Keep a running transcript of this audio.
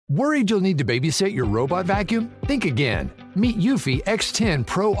Worried you'll need to babysit your robot vacuum? Think again. Meet Eufy X10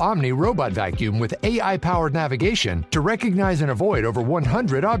 Pro Omni Robot Vacuum with AI-powered navigation to recognize and avoid over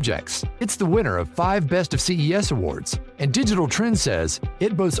 100 objects. It's the winner of 5 Best of CES awards. And Digital Trends says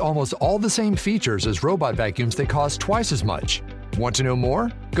it boasts almost all the same features as robot vacuums that cost twice as much. Want to know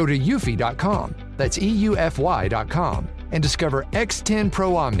more? Go to eufy.com. That's EUFY.com. And discover X10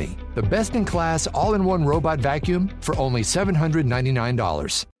 Pro Omni, the best-in-class all-in-one robot vacuum for only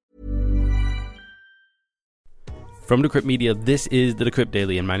 $799. From Decrypt Media, this is the Decrypt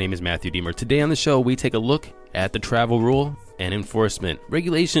Daily, and my name is Matthew Deemer. Today on the show, we take a look at the travel rule and enforcement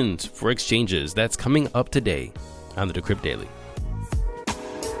regulations for exchanges. That's coming up today on the Decrypt Daily.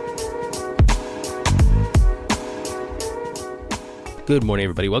 Good morning,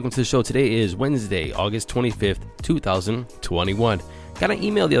 everybody. Welcome to the show. Today is Wednesday, August 25th, 2021. Got an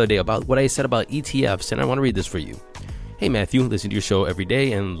email the other day about what I said about ETFs, and I want to read this for you. Hey, Matthew, listen to your show every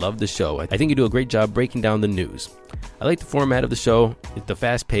day and love the show. I think you do a great job breaking down the news. I like the format of the show, the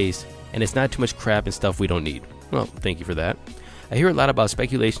fast pace, and it's not too much crap and stuff we don't need. Well, thank you for that. I hear a lot about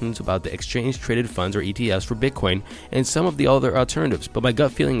speculations about the exchange-traded funds or ETFs for Bitcoin and some of the other alternatives, but my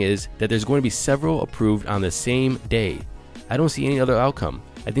gut feeling is that there's going to be several approved on the same day. I don't see any other outcome.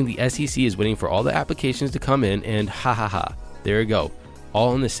 I think the SEC is waiting for all the applications to come in and there you go,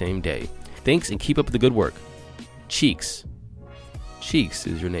 all on the same day. Thanks and keep up the good work. Cheeks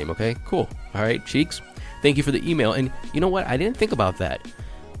is your name, okay? Cool. All right, Cheeks. Thank you for the email. And you know what? I didn't think about that.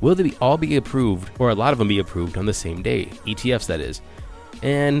 Will they all be approved, or a lot of them be approved on the same day? ETFs, that is.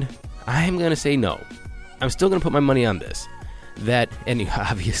 And I'm going to say no. I'm still going to put my money on this. And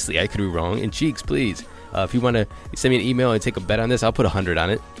obviously I could be wrong. And Cheeks, please, if you want to send me an email and take a bet on this, I'll put 100 on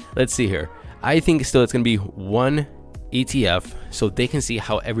it. Let's see here. I think still it's going to be one ETF so they can see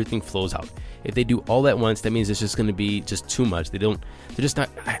how everything flows out. If they do all at once, that means it's just going to be just too much. They're just not,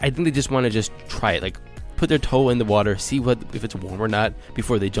 I think they just want to just try it, like put their toe in the water, see if it's warm or not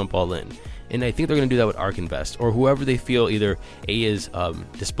before they jump all in. And I think they're going to do that with ARK Invest or whoever they feel either A is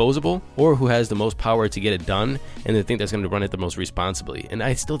disposable or who has the most power to get it done, and they think that's going to run it the most responsibly. And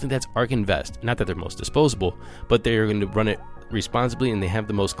I still think that's ARK Invest. Not that they're most disposable, but they're going to run it responsibly and they have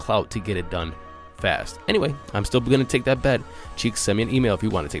the most clout to get it done fast. Anyway, I'm still going to take that bet. Cheeks, send me an email if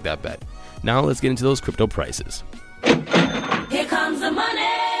you want to take that bet. Now let's get into those crypto prices. Here comes the money.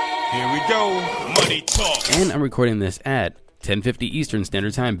 Here we go. Money talk. And I'm recording this at 10:50 Eastern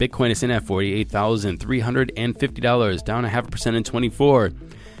Standard Time. Bitcoin is in at $48,350, down 0.5% in 24.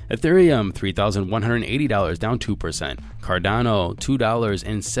 Ethereum, $3,180, down 2%. Cardano,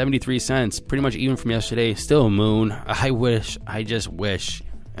 $2.73, pretty much even from yesterday. Still Moon. I just wish.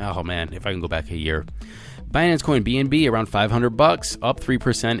 Oh man, if I can go back a year. Binance Coin BNB around $500, up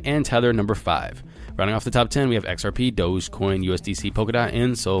 3%, and Tether number 5. Running off the top 10, we have XRP, Dogecoin, USDC, Polkadot,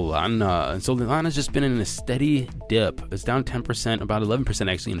 and Solana. And Solana's just been in a steady dip. It's down 10%, about 11%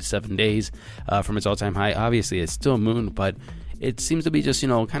 actually in 7 days from its all-time high. Obviously, it's still Moon, but it seems to be just,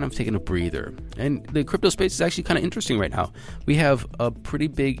 kind of taking a breather. And the crypto space is actually kind of interesting right now. We have a pretty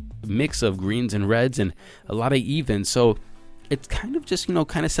big mix of greens and reds and a lot of evens. So it's kind of just,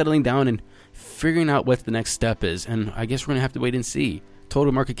 kind of settling down and figuring out what the next step is. And I guess we're going to have to wait and see.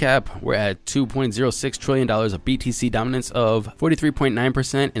 Total market cap, we're at $2.06 trillion, a BTC dominance of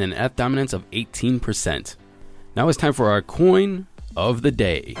 43.9% and an F dominance of 18%. Now it's time for our coin of the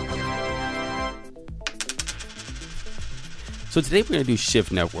day. So today we're going to do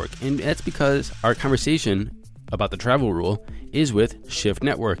Shift Network, and that's because our conversation about the travel rule is with Shift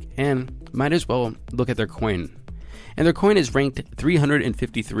Network, and might as well look at their coin. And their coin is ranked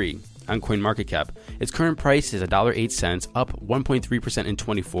 353 on CoinMarketCap. Its current price is $1.08, up 1.3% in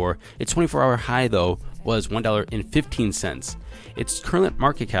 24. Its 24-hour high, though, was $1.15. Its current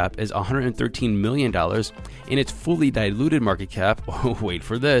market cap is $113 million, and its fully diluted market cap, wait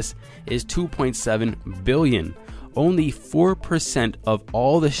for this, is $2.7 billion. Only 4% of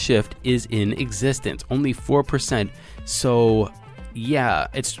all the Shift is in existence. Only 4%. So, yeah,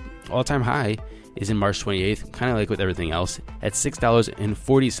 its all-time high is in March 28th, kind of like with everything else, at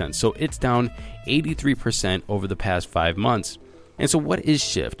 $6.40. So it's down 83% over the past 5 months. And so what is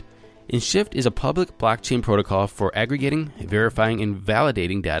Shift? And Shift is a public blockchain protocol for aggregating, verifying, and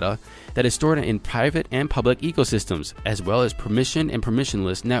validating data that is stored in private and public ecosystems, as well as permission and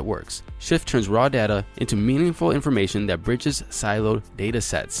permissionless networks. Shift turns raw data into meaningful information that bridges siloed data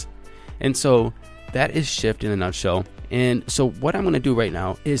sets. And so that is Shift in a nutshell. And so what I'm going to do right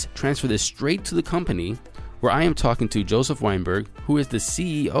now is transfer this straight to the company, where I am talking to Joseph Weinberg, who is the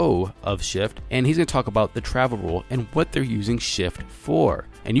CEO of Shift, and he's going to talk about the travel rule and what they're using Shift for.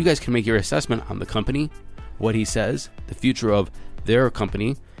 And you guys can make your assessment on the company, what he says, the future of their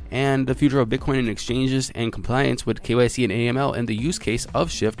company, and the future of Bitcoin and exchanges and compliance with KYC and AML and the use case of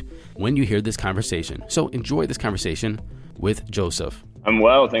Shift when you hear this conversation. So enjoy this conversation with Joseph. I'm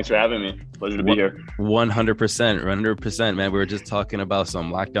well. Thanks for having me. Pleasure to be here. 100%, man. We were just talking about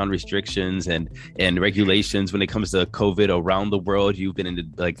some lockdown restrictions and regulations when it comes to COVID around the world. You've been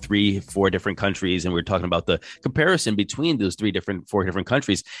in like 3-4 different countries, and we're talking about the comparison between those 4 different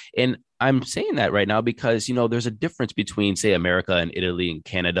countries. And I'm saying that right now because, there's a difference between, say, America and Italy and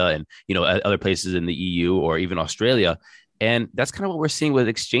Canada and, other places in the EU or even Australia. And that's kind of what we're seeing with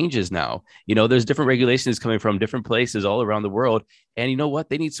exchanges now. There's different regulations coming from different places all around the world. And you know what?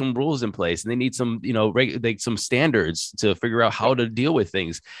 They need some rules in place, and they need some, some standards to figure out how to deal with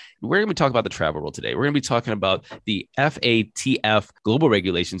things. We're going to be talking about the travel rule today. We're going to be talking about the FATF global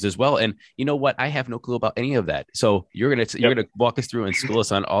regulations as well. And you know what? I have no clue about any of that. So you're going to walk us through and school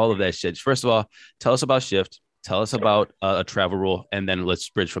us on all of that shit. First of all, tell us about Shift. Tell us about a travel rule, and then let's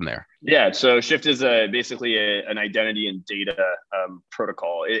bridge from there. Yeah, so Shift is basically an identity and data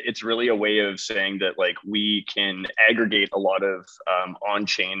protocol. It's really a way of saying that we can aggregate a lot of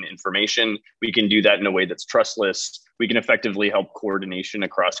on-chain information. We can do that in a way that's trustless. We can effectively help coordination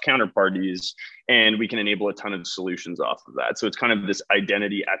across counterparties, and we can enable a ton of solutions off of that. So it's kind of this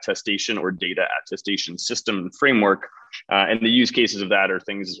identity attestation or data attestation system framework. And the use cases of that are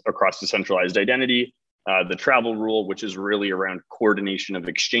things across decentralized identity, the travel rule, which is really around coordination of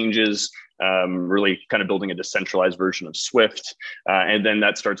exchanges, really kind of building a decentralized version of Swift. And then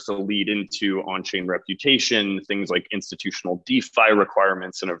that starts to lead into on-chain reputation, things like institutional DeFi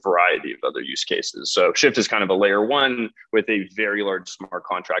requirements, and a variety of other use cases. So Shift is kind of a layer 1 with a very large smart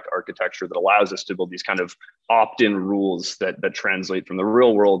contract architecture that allows us to build these kind of opt-in rules that translate from the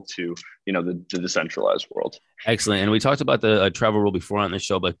real world to the decentralized world. Excellent. And we talked about the travel rule before on the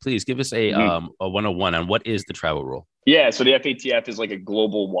show, but please give us a 101 on what is the travel rule. Yeah, so the FATF is like a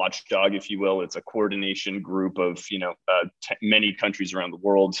global watchdog, if you will. It's a coordination group of many countries around the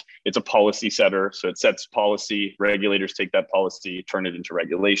world. It's a policy setter, so it sets policy. Regulators take that policy, turn it into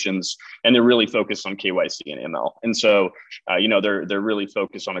regulations, and they're really focused on KYC and AML. And so, they're really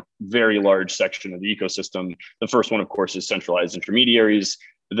focused on a very large section of the ecosystem. The first one, of course, is centralized intermediaries.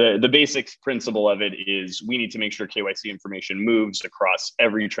 The basic principle of it is we need to make sure KYC information moves across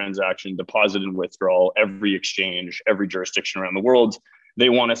every transaction, deposit and withdrawal, every exchange, every jurisdiction around the world. They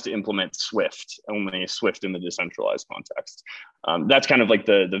want us to implement Swift, only Swift in the decentralized context. That's kind of like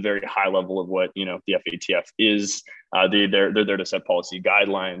the very high level of what the FATF is. They're there to set policy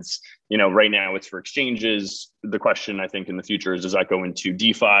guidelines. Right now it's for exchanges. The question I think in the future is, does that go into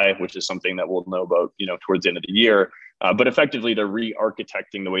DeFi, which is something that we'll know about towards the end of the year. But effectively, they're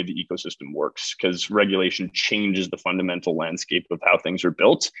re-architecting the way the ecosystem works, because regulation changes the fundamental landscape of how things are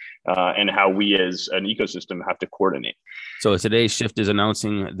built and how we as an ecosystem have to coordinate. So today, Shift is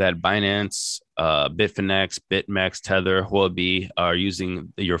announcing that Binance, Bitfinex, BitMEX, Tether, Huobi are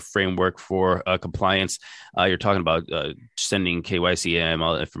using your framework for compliance. You're talking about sending KYC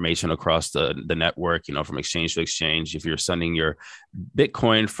AML information across the network, from exchange to exchange. If you're sending your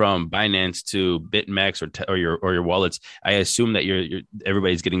Bitcoin from Binance to BitMEX or your wallets, I assume that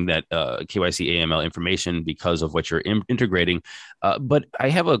everybody's getting that KYC AML information because of what you're integrating. But I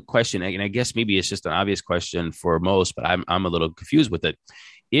have a question, and I guess maybe it's just an obvious question for most, but I'm a little confused with it.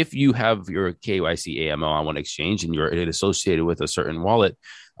 If you have your KYC AML on one exchange and you're associated with a certain wallet,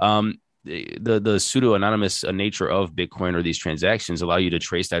 the pseudo-anonymous nature of Bitcoin or these transactions allow you to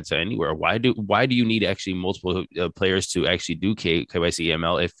trace that to anywhere. Why do you need actually multiple players to actually do KYC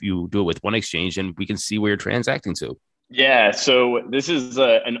AML if you do it with one exchange and we can see where you're transacting to? Yeah, so this is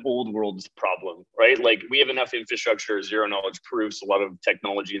an old world problem, right? We have enough infrastructure, zero knowledge proofs, a lot of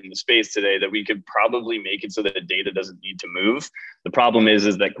technology in the space today that we could probably make it so that the data doesn't need to move. The problem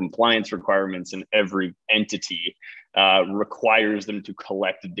is that compliance requirements in every entity requires them to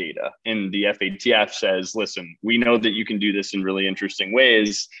collect data. And the FATF says, listen, we know that you can do this in really interesting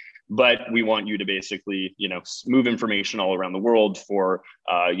ways, but we want you to basically, move information all around the world for,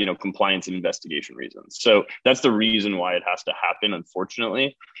 compliance and investigation reasons. So that's the reason why it has to happen,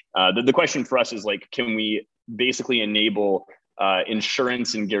 unfortunately. The question for us is can we basically enable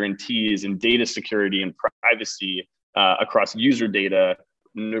insurance and guarantees and data security and privacy across user data,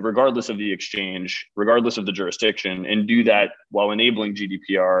 regardless of the exchange, regardless of the jurisdiction, and do that while enabling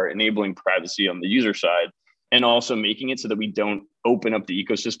GDPR, enabling privacy on the user side, and also making it so that we don't open up the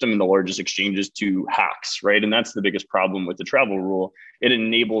ecosystem and the largest exchanges to hacks, right? And that's the biggest problem with the travel rule. It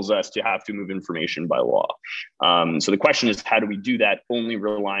enables us to have to move information by law. So the question is, how do we do that only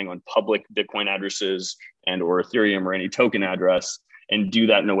relying on public Bitcoin addresses and or Ethereum or any token address, and do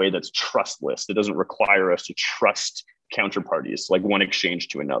that in a way that's trustless, that doesn't require us to trust counterparties, like one exchange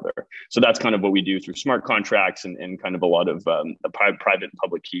to another. So that's kind of what we do through smart contracts and kind of a lot of the private and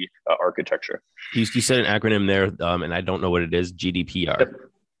public key architecture. You said an acronym there, and I don't know what it is. GDPR. Yep.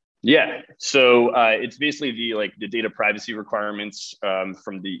 Yeah. So it's basically the data privacy requirements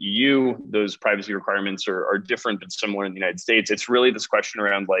from the EU. Those privacy requirements are different but similar in the United States. It's really this question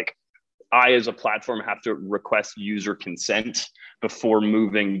around like, I, as a platform, have to request user consent before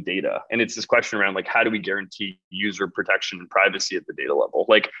moving data. And it's this question around like, how do we guarantee user protection and privacy at the data level?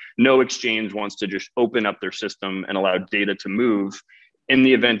 Like, no exchange wants to just open up their system and allow data to move. In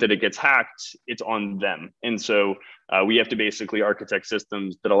the event that it gets hacked, it's on them. And so we have to basically architect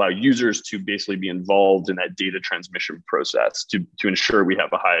systems that allow users to basically be involved in that data transmission process to ensure we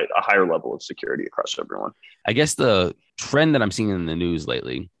have a higher level of security across everyone. I guess the trend that I'm seeing in the news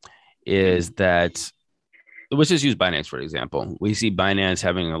lately is that, let's just use Binance, for example. We see Binance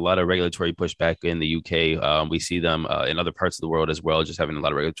having a lot of regulatory pushback in the UK. We see them in other parts of the world as well, just having a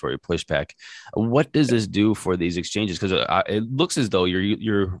lot of regulatory pushback. What does this do for these exchanges? Because it looks as though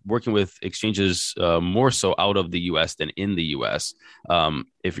you're working with exchanges more so out of the US than in the US.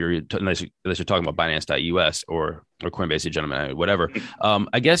 If you're unless you're talking about Binance.us or Coinbase, gentlemen, whatever.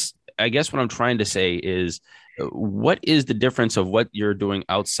 I guess what I'm trying to say is, what is the difference of what you're doing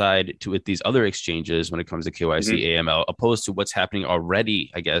outside with these other exchanges when it comes to KYC, AML, opposed to what's happening already,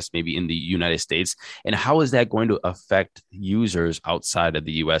 I guess, maybe in the United States? And how is that going to affect users outside of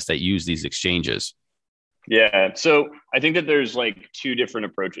the US that use these exchanges? Yeah. So I think that there's like two different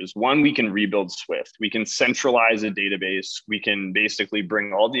approaches. One, we can rebuild Swift. We can centralize a database. We can basically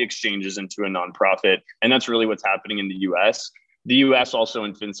bring all the exchanges into a nonprofit. And that's really what's happening in the US. The US also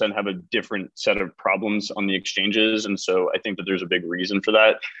and FinCEN have a different set of problems on the exchanges. And so I think that there's a big reason for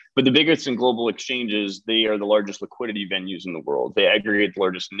that. But the biggest and global exchanges, they are the largest liquidity venues in the world. They aggregate the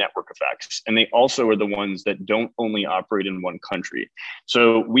largest network effects. And they also are the ones that don't only operate in one country.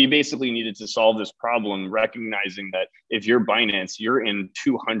 So we basically needed to solve this problem, recognizing that if you're Binance, you're in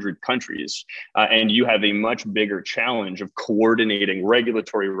 200 countries and you have a much bigger challenge of coordinating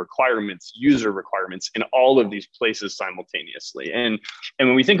regulatory requirements, user requirements in all of these places simultaneously. And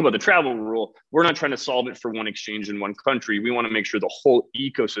when we think about the travel rule, we're not trying to solve it for one exchange in one country. We want to make sure the whole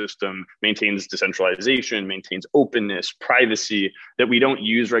ecosystem maintains decentralization, maintains openness, privacy, that we don't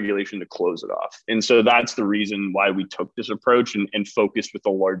use regulation to close it off. And so that's the reason why we took this approach and focused with the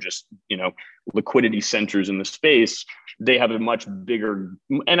largest, liquidity centers in the space. They have a much bigger,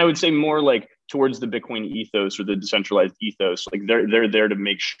 and I would say more like towards the Bitcoin ethos or the decentralized ethos. Like they're there to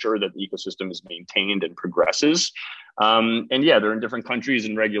make sure that the ecosystem is maintained and progresses. And yeah, they're in different countries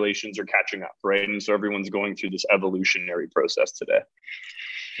and regulations are catching up, right? And so everyone's going through this evolutionary process today.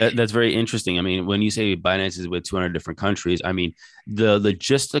 That's very interesting. I mean, when you say Binance is with 200 different countries, I mean, the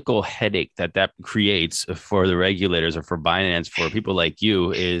logistical headache that creates for the regulators or for Binance, for people like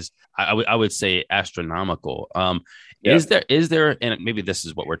you, is, I would say, astronomical. Yeah. Is there, and maybe this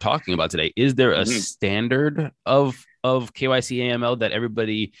is what we're talking about today, is there a standard of KYC AML that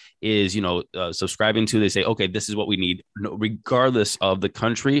everybody is, subscribing to? They say, okay, this is what we need, regardless of the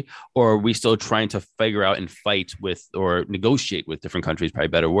country, or are we still trying to figure out and fight with or negotiate with different countries, probably a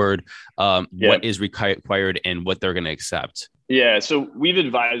better word, what is required and what they're going to accept? Yeah, so we've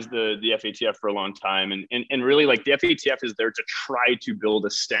advised the FATF for a long time, and really, like, the FATF is there to try to build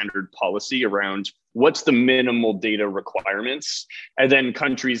a standard policy around what's the minimal data requirements, and then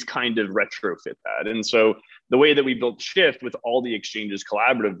countries kind of retrofit that. And so the way that we built Shift with all the exchanges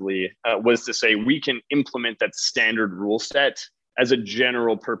collaboratively was to say we can implement that standard rule set as a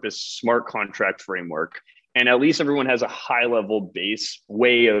general purpose smart contract framework. And at least everyone has a high level base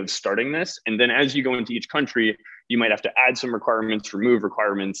way of starting this. And then as you go into each country, you might have to add some requirements, remove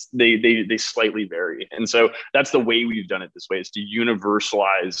requirements. They slightly vary. And so that's the way we've done it this way, is to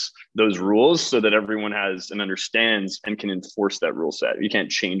universalize those rules so that everyone has and understands and can enforce that rule set. You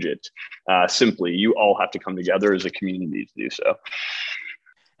can't change it simply. You all have to come together as a community to do so.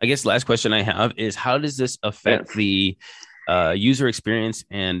 I guess the last question I have is, how does this affect the user experience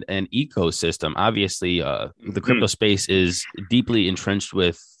and an ecosystem? Obviously, the crypto space is deeply entrenched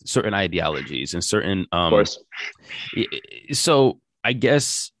with certain ideologies and certain. Of course. So I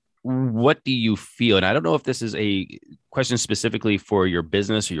guess, what do you feel? And I don't know if this is a question specifically for your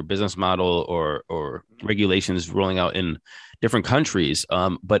business or your business model or regulations rolling out in different countries.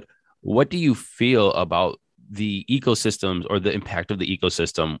 But what do you feel about the ecosystems or the impact of the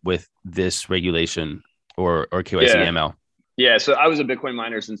ecosystem with this regulation or KYC AML? Yeah, so I was a Bitcoin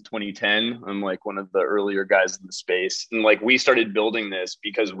miner since 2010. I'm like one of the earlier guys in the space. And like we started building this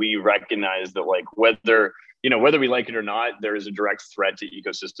because we recognized that like whether whether we like it or not, there is a direct threat to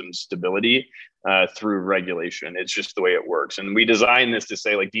ecosystem stability through regulation. It's just the way it works. And we designed this to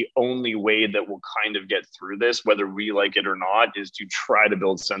say, like, the only way that we'll kind of get through this, whether we like it or not, is to try to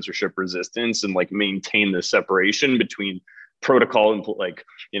build censorship resistance and like maintain the separation between protocol and like,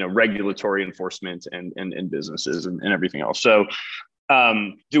 regulatory enforcement and businesses and everything else. So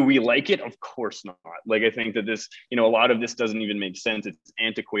do we like it? Of course not. Like, I think that this, a lot of this doesn't even make sense. It's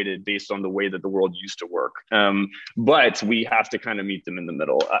antiquated based on the way that the world used to work. But we have to kind of meet them in the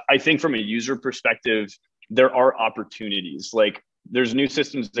middle. I think from a user perspective, there are opportunities. Like, there's new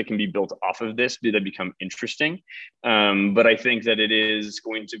systems that can be built off of this that become interesting. But I think that it is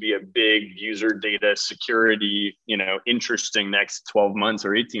going to be a big user data security, interesting next 12 months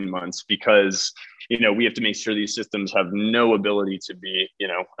or 18 months, because, we have to make sure these systems have no ability to be,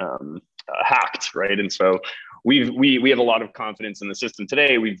 hacked, right? And so we have a lot of confidence in the system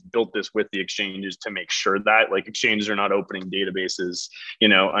today. We've built this with the exchanges to make sure that, like, exchanges are not opening databases,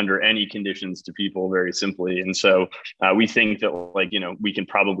 under any conditions to people, very simply. And so we think that, like, we can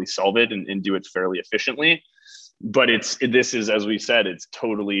probably solve it and do it fairly efficiently. But this is, as we said, it's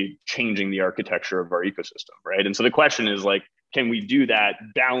totally changing the architecture of our ecosystem, right? And so the question is, like, can we do that,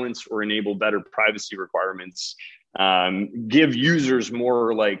 balance or enable better privacy requirements, give users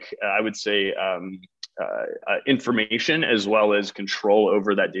more, like, I would say, information as well as control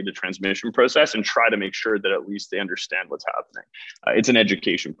over that data transmission process, and try to make sure that at least they understand what's happening. It's an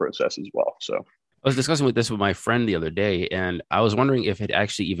education process as well. So I was discussing this with my friend the other day, and I was wondering if it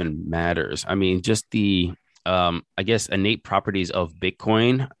actually even matters. I mean, just the I guess innate properties of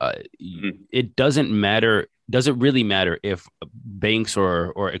Bitcoin. It doesn't matter. Does it really matter if banks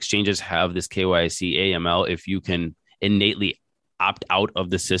or exchanges have this KYC AML? If you can innately opt out of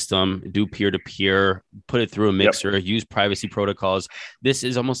the system, do peer-to-peer, put it through a mixer, use privacy protocols. This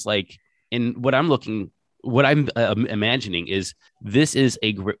is almost like, what I'm imagining is this is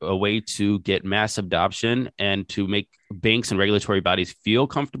a way to get mass adoption and to make banks and regulatory bodies feel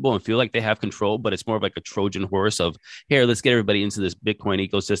comfortable and feel like they have control, but it's more of like a Trojan horse of, here, let's get everybody into this Bitcoin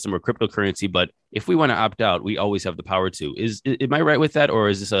ecosystem or cryptocurrency. But if we want to opt out, we always have the power to. Am I right with that? Or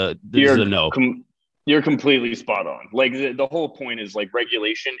is this a no? You're completely spot on. Like, the whole point is, like,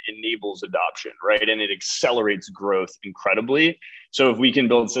 regulation enables adoption, right? And it accelerates growth incredibly. So if we can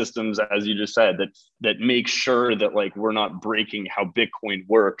build systems, as you just said, that make sure that, like, we're not breaking how Bitcoin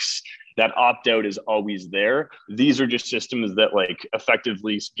works, that opt-out is always there. These are just systems that, like,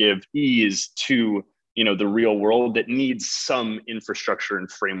 effectively give ease to, the real world that needs some infrastructure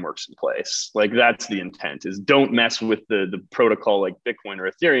and frameworks in place. Like, that's the intent, is don't mess with the protocol like Bitcoin or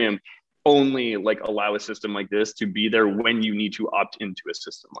Ethereum. Only, like, allow a system like this to be there when you need to opt into a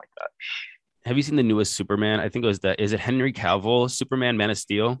system like that. Have you seen the newest Superman? I think it was is it Henry Cavill, Superman, Man of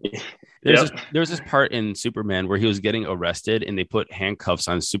Steel? There was this part in Superman where he was getting arrested and they put handcuffs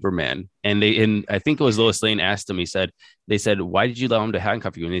on Superman. And I think it was Lois Lane asked him, they said, why did you allow him to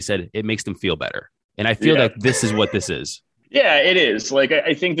handcuff you? And they said, it makes them feel better. And I feel like this is what this is. Yeah, it is. Like,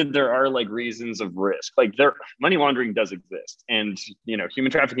 I think that there are, like, reasons of risk. Like, money laundering does exist, and, human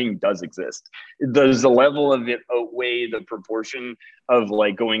trafficking does exist. Does the level of it outweigh the proportion of,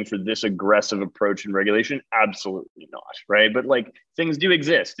 like, going for this aggressive approach in regulation? Absolutely not, right? But, like, things do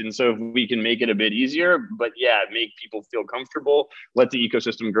exist. And so if we can make it a bit easier, but make people feel comfortable, let the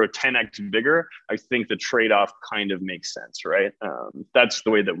ecosystem grow 10x bigger, I think the trade-off kind of makes sense, right? That's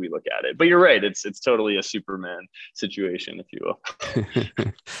the way that we look at it. But you're right. It's totally a Superman situation, if you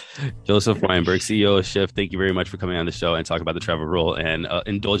will. Joseph Weinberg, CEO of Shift, thank you very much for coming on the show and talking about the travel rule and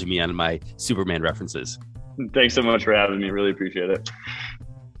indulging me on my Superman references. Thanks so much for having me. Really appreciate it.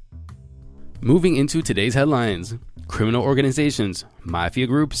 Moving into today's headlines, criminal organizations, mafia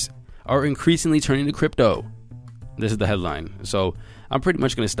groups are increasingly turning to crypto. This is the headline. So I'm pretty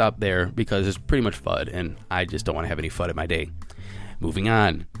much going to stop there because it's pretty much FUD and I just don't want to have any FUD in my day. Moving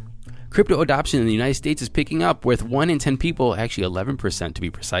on. Crypto adoption in the United States is picking up, with 1 in 10 people, actually 11% to be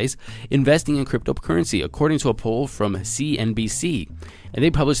precise, investing in cryptocurrency, according to a poll from CNBC. And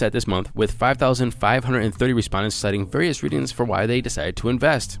they published that this month, with 5,530 respondents citing various reasons for why they decided to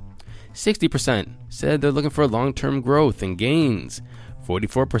invest. 60% said they're looking for long-term growth and gains.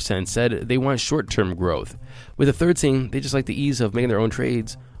 44% said they want short-term growth, with a third saying they just like the ease of making their own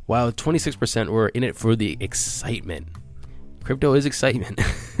trades, while 26% were in it for the excitement. Crypto is excitement.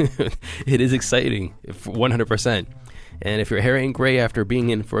 It is exciting, 100%. And if your hair ain't gray after being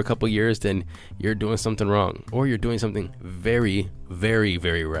in for a couple years, then you're doing something wrong, or you're doing something very, very,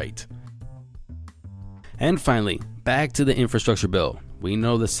 very right. And finally, back to the infrastructure bill. We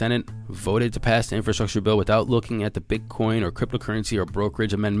know the Senate voted to pass the infrastructure bill without looking at the Bitcoin or cryptocurrency or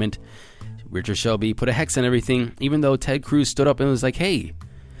brokerage amendment. Richard Shelby put a hex on everything, even though Ted Cruz stood up and was like, hey,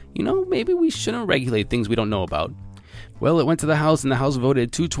 maybe we shouldn't regulate things we don't know about. Well, it went to the House, and the House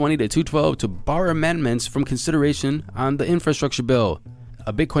voted 220 to 212 to bar amendments from consideration on the infrastructure bill.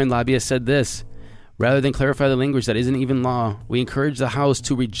 A Bitcoin lobbyist said this: rather than clarify the language that isn't even law, we encourage the House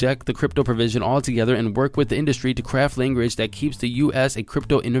to reject the crypto provision altogether and work with the industry to craft language that keeps the U.S. a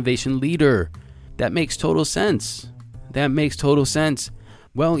crypto innovation leader. That makes total sense.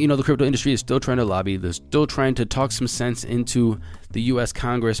 Well, the crypto industry is still trying to lobby. They're still trying to talk some sense into the U.S.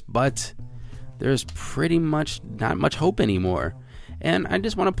 Congress, but there's pretty much not much hope anymore. And I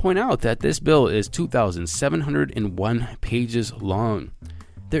just want to point out that this bill is 2,701 pages long.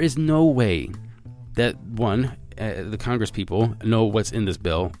 There is no way that, the Congress people know what's in this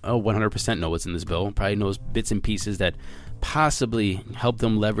bill. 100% know what's in this bill. Probably knows bits and pieces that possibly help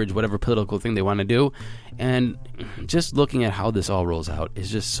them leverage whatever political thing they want to do. And just looking at how this all rolls out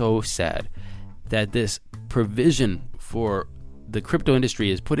is just so sad that this provision for the crypto industry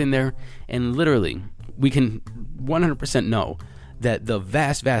is put in there, and literally we can 100% know that the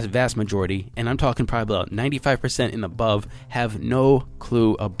vast majority, and I'm talking probably about 95% and above, have no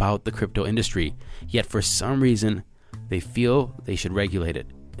clue about the crypto industry. Yet for some reason, they feel they should regulate it,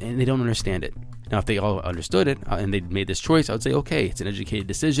 and they don't understand it. Now, if they all understood it and they made this choice, I would say, okay, it's an educated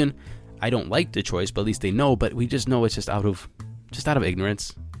decision. I don't like the choice, but at least they know. But we just know it's just out of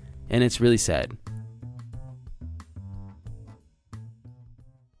ignorance, and it's really sad.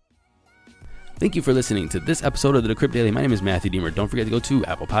 Thank you for listening to this episode of the Decrypt Daily. My name is Matthew Deemer. Don't forget to go to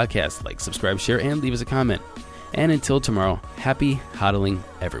Apple Podcasts, like, subscribe, share, and leave us a comment. And until tomorrow, happy hodling,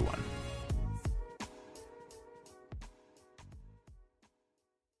 everyone.